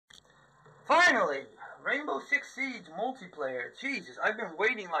Finally! Rainbow Six Siege multiplayer. Jesus, I've been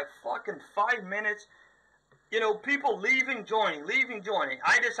waiting like fucking 5 minutes. You know, people leaving, joining, leaving, joining.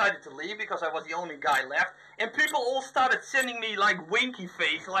 I decided to leave because I was the only guy left. And people all started sending me like winky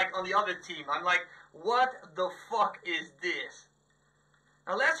face like on the other team. I'm like, what the fuck is this?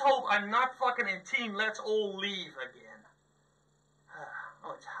 Now let's hope I'm not fucking in team. Let's all leave again.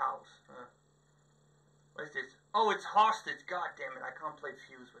 Oh, it's house. What is this? Oh, it's hostage. God damn it, I can't play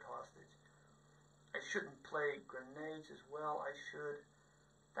Fuse with hostage. I shouldn't play grenades as well. I should.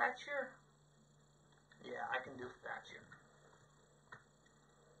 Thatcher? Yeah, I can do Thatcher.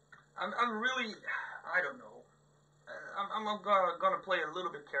 I'm really, I don't know. I'm gonna play a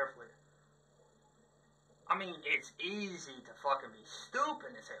little bit carefully. I mean, it's easy to fucking be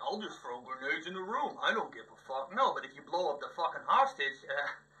stupid and say, I'll just throw grenades in the room. I don't give a fuck. No, but if you blow up the fucking hostage,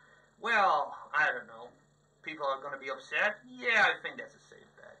 well, I don't know. People are gonna be upset. Yeah, I think that's a safe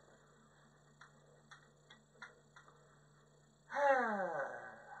bet.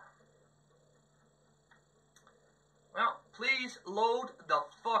 Well, please load the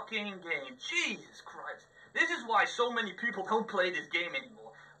fucking game. Jesus Christ. This is why so many people don't play this game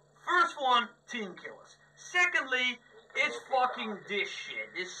anymore. First one, team killers. Secondly, it's fucking this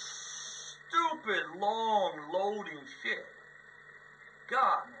shit. This stupid, long, loading shit.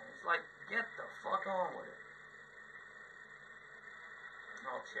 God, man. It's like, get the fuck on with it.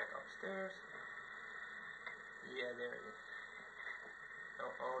 I'll check upstairs. Yeah, there it is.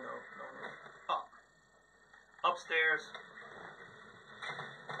 Oh, no. Up. Upstairs.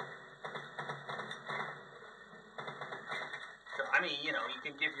 So, I mean, you know, you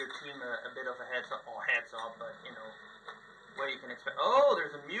can give your team a bit of a heads up, but, you know, where you can expect. Oh,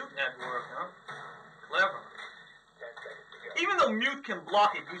 there's a mute at work, huh? Clever. Even though mute can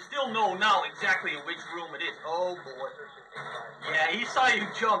block it, you still know now exactly in which room it is. Oh, boy. Yeah, he saw you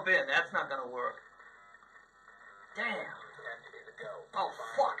jump in. That's not gonna work. Damn. Oh,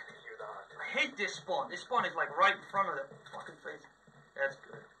 fuck. I hate this spawn. This spawn is like right in front of the fucking face. That's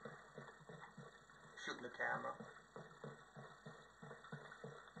good. Shooting the camera.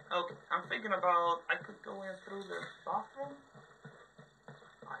 Okay, I'm thinking about, I could go in through the bathroom.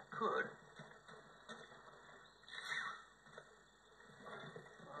 I could.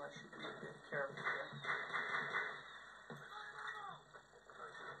 Well, I should be a bit careful here.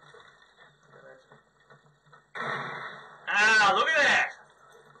 Ah, look at that!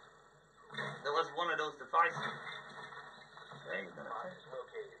 There was one of those devices. Okay, you're gonna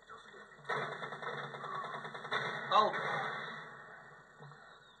take. Oh.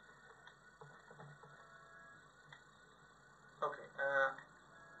 Okay, oh,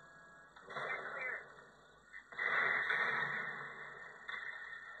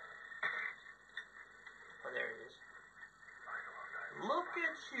 there he is. Look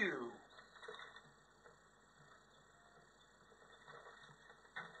at you!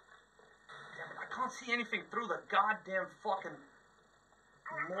 Damn it, I can't see anything through the goddamn fucking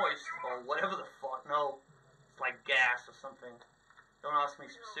moist, or whatever the fuck. No, it's like gas or something. Don't ask me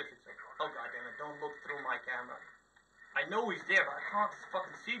specifics. Oh, goddamn it, don't look through my camera. I know he's there, but I can't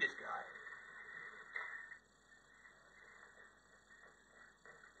fucking see this guy.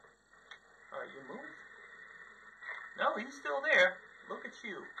 Alright, you move? No, he's still there. Look at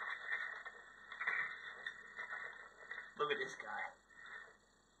you. Look at this guy.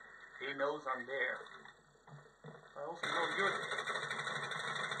 He knows I'm there. I also know you're there.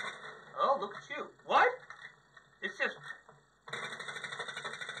 Oh, look at you. What? It's just...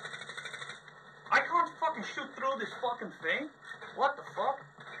 I can't fucking shoot through this fucking thing. What the fuck?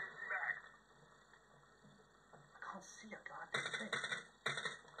 I can't see a goddamn thing.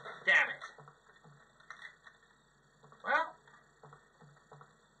 Damn it. Well,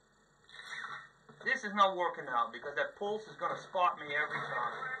 this is not working out because that pulse is gonna spot me every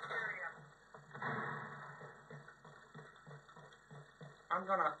time. I'm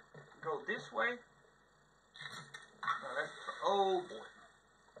gonna go this way. No, that's, oh boy.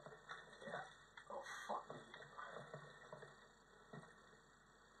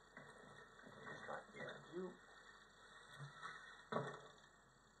 You.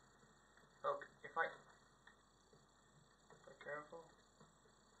 Okay, if I be careful.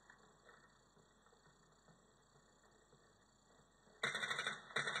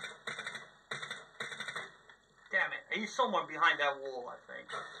 Damn it, he's somewhere behind that wall, I think.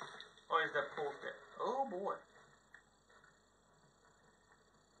 Or is that post there? Oh boy.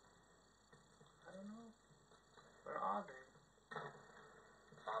 I don't know. Where are they?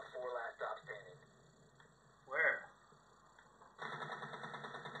 On 4 last stop standing. Where?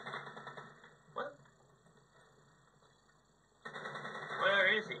 What? Where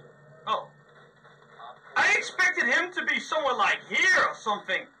is he? Oh, expected him to be somewhere like here or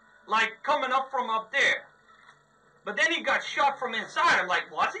something, like coming up from up there. But then he got shot from inside. I'm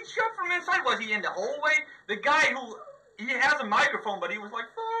like, was he shot from inside? Was he in the hallway? The guy who, he has a microphone, but he was like,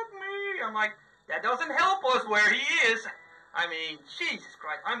 fuck me. I'm like, that doesn't help us where he is. I mean, Jesus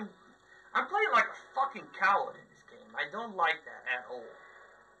Christ. I'm playing like a fucking coward in this game. I don't like that at all.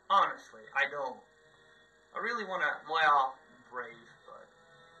 Honestly, I don't. I really want to, well, brave, but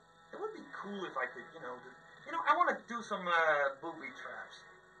it would be cool if I could, I want to do some booby traps.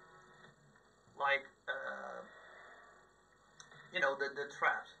 Like, the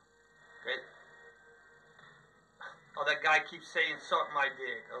traps. Okay? Oh, that guy keeps saying, suck my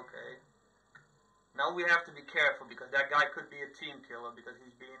dick. Okay. Now we have to be careful because that guy could be a team killer because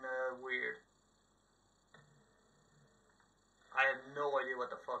he's being weird. I have no idea what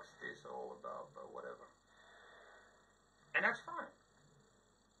the fuck's this all about, but whatever. And that's fine.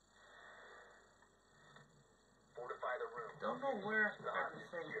 Fortify the room. Don't know where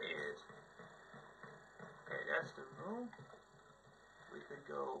everything is. Okay, that's the room. We could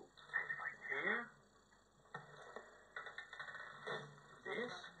go here.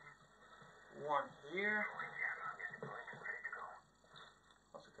 This. One here.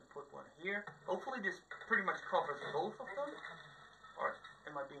 Also can put one here. Hopefully this pretty much covers both of them. Or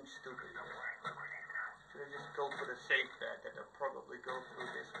am I being stupid? Should I just go for the safe bet that they'll probably go through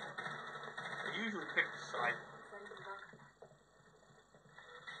this one? I usually pick the side one.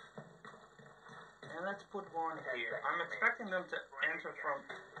 And let's put one here. I'm expecting them to enter from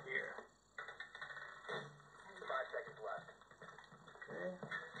here. 5 seconds left. Okay.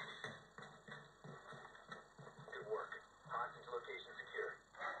 Good work. Hostage location secure.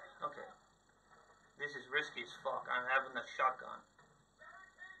 Okay. This is risky as fuck. I'm having a shotgun.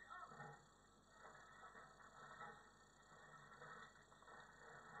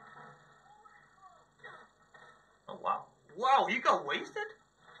 Oh, wow. Wow, he got wasted?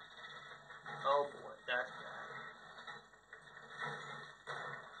 Oh, boy. That's bad.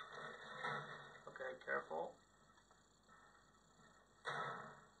 Okay, careful.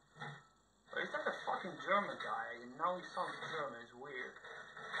 Oh, is that a fucking German guy? Now he sounds German. It's weird.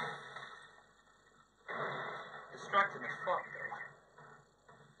 Distracting as fuck, though.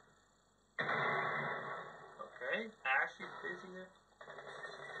 Okay, Ash is busy there.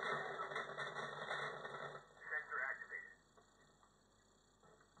 Sensor activated.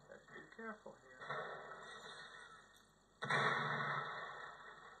 Let's be careful here.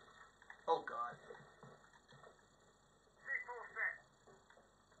 Oh god.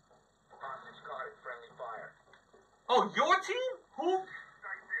 Hostage caught in friendly fire. Oh, your team? Who?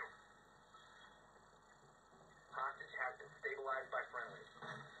 Hostage has been stabilized by friendly.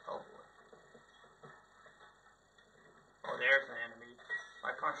 Oh boy. Oh, there's an enemy.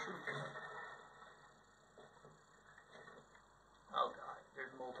 I can't shoot him. Oh god,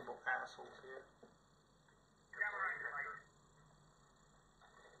 there's multiple assholes here.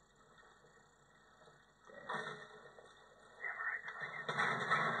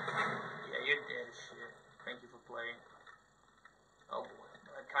 Yeah, you're dead as shit. Thank you for playing. Oh boy,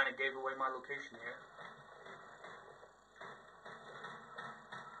 I kind of gave away my location here.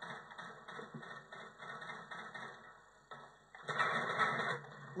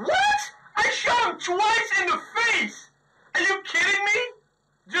 What? I shot him twice in the face! Are you kidding me?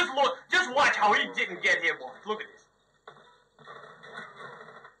 Just look, just watch how he didn't get hit once. Look at this.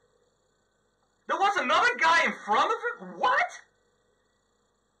 There was another guy in front of him? What?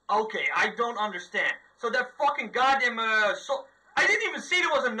 Okay, I don't understand. So that fucking goddamn, I didn't even see there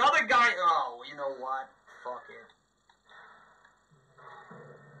was another guy. Oh, you know what? Fuck it.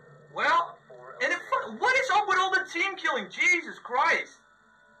 Well, and what is up with all the team killing? Jesus Christ.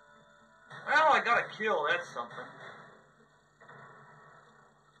 Well, I got a kill. That's something.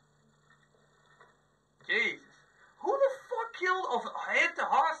 Jesus. Who the fuck killed hit the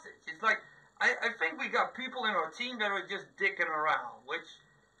hostage? It's like, I think we got people in our team that are just dicking around, which,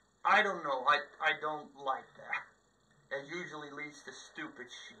 I don't know. I don't like that. That usually leads to stupid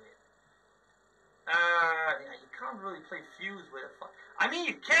shit. Yeah, you can't really play Fuse with a fuck. I mean,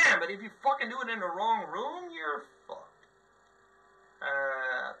 you can, but if you fucking do it in the wrong room, you're fucked.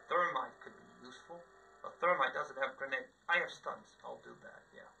 Thermite could be useful. But thermite doesn't have grenade. I have stuns. I'll do that,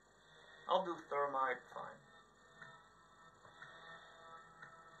 yeah. I'll do thermite, fine.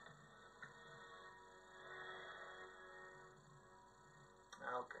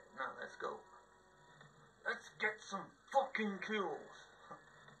 Okay, now let's go. Let's get some fucking kills.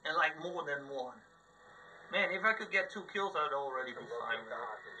 And like more than one. Man, if I could get 2 kills, I'd already be fine with it.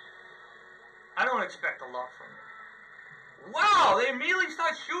 I don't expect a lot from it. Wow, they immediately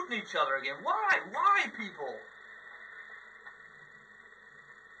start shooting each other again. Why? Why, people?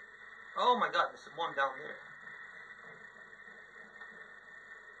 Oh my god, there's one down there.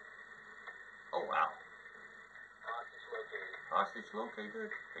 Oh wow. Hostage located. Hostage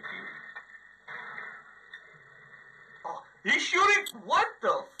located. Thank you. Oh, he's shooting. What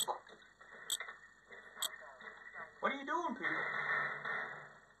the fuck? What are you doing, people?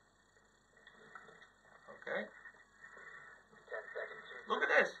 Okay. 10 seconds. Look at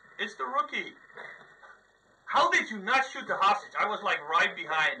this. It's the rookie. How did you not shoot the hostage? I was like right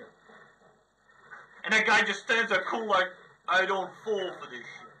behind him. And that guy just stands there cool like, I don't fall for this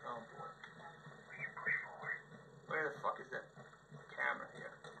shit. Oh boy. Where the fuck is that camera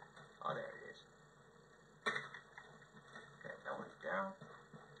here? Oh, there it is. Okay, that one's down.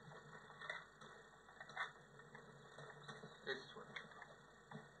 This is what.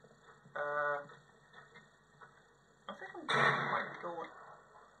 I think I might be going.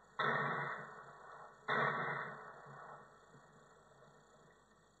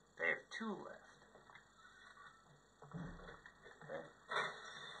 They have 2 left. Okay.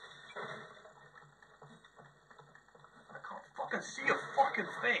 I can't fucking see a fucking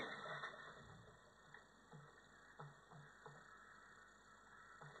thing.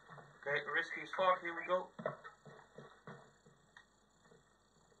 Okay, risky as fuck. Here we go.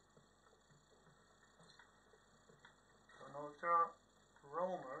 Don't know if there are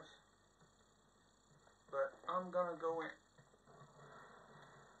roamers, but I'm gonna go in.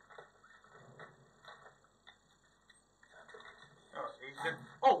 Oh, he's good.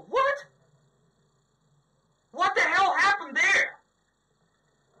 Oh, what? What the hell happened there?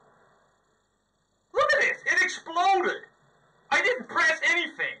 Look at this. It exploded. I didn't press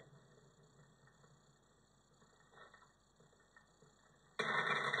anything.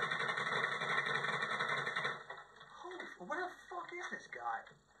 Holy, where the fuck is this guy?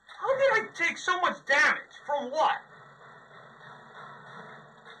 How did I take so much damage? From what?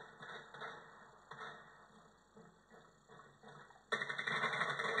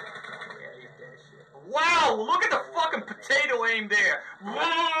 Wow, look at the fucking potato aim there.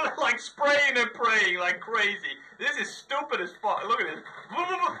 Like spraying and praying like crazy. This is stupid as fuck. Look at this.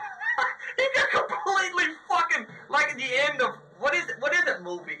 He got completely fucking like at the end of what is that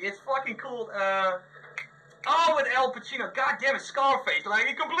movie? It's fucking called oh, with Al Pacino. God damn it, Scarface. Like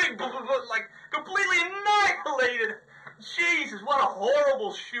he completely annihilated. Jesus, what a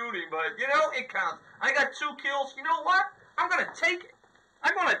horrible shooting, but you know, it counts. I got 2 kills. You know what? I'm gonna take it.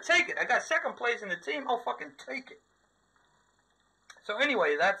 I'm gonna take it. I got 2nd place in the team. I'll fucking take it. So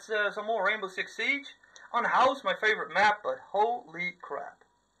anyway, that's some more Rainbow Six Siege. On house, my favorite map, but holy crap.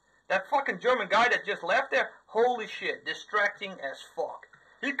 That fucking German guy that just left there, holy shit, distracting as fuck.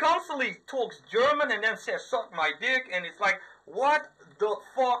 He constantly talks German and then says, suck my dick, and it's like, what the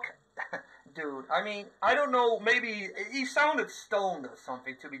fuck? Dude, I mean, I don't know, maybe he sounded stoned or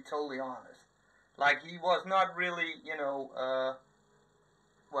something, to be totally honest. Like, he was not really, you know,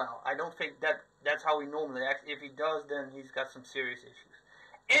 well, I don't think that's how he normally acts. If he does, then he's got some serious issues.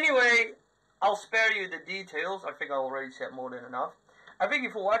 Anyway, I'll spare you the details. I think I already said more than enough. I thank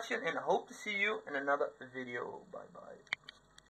you for watching and hope to see you in another video. Bye-bye.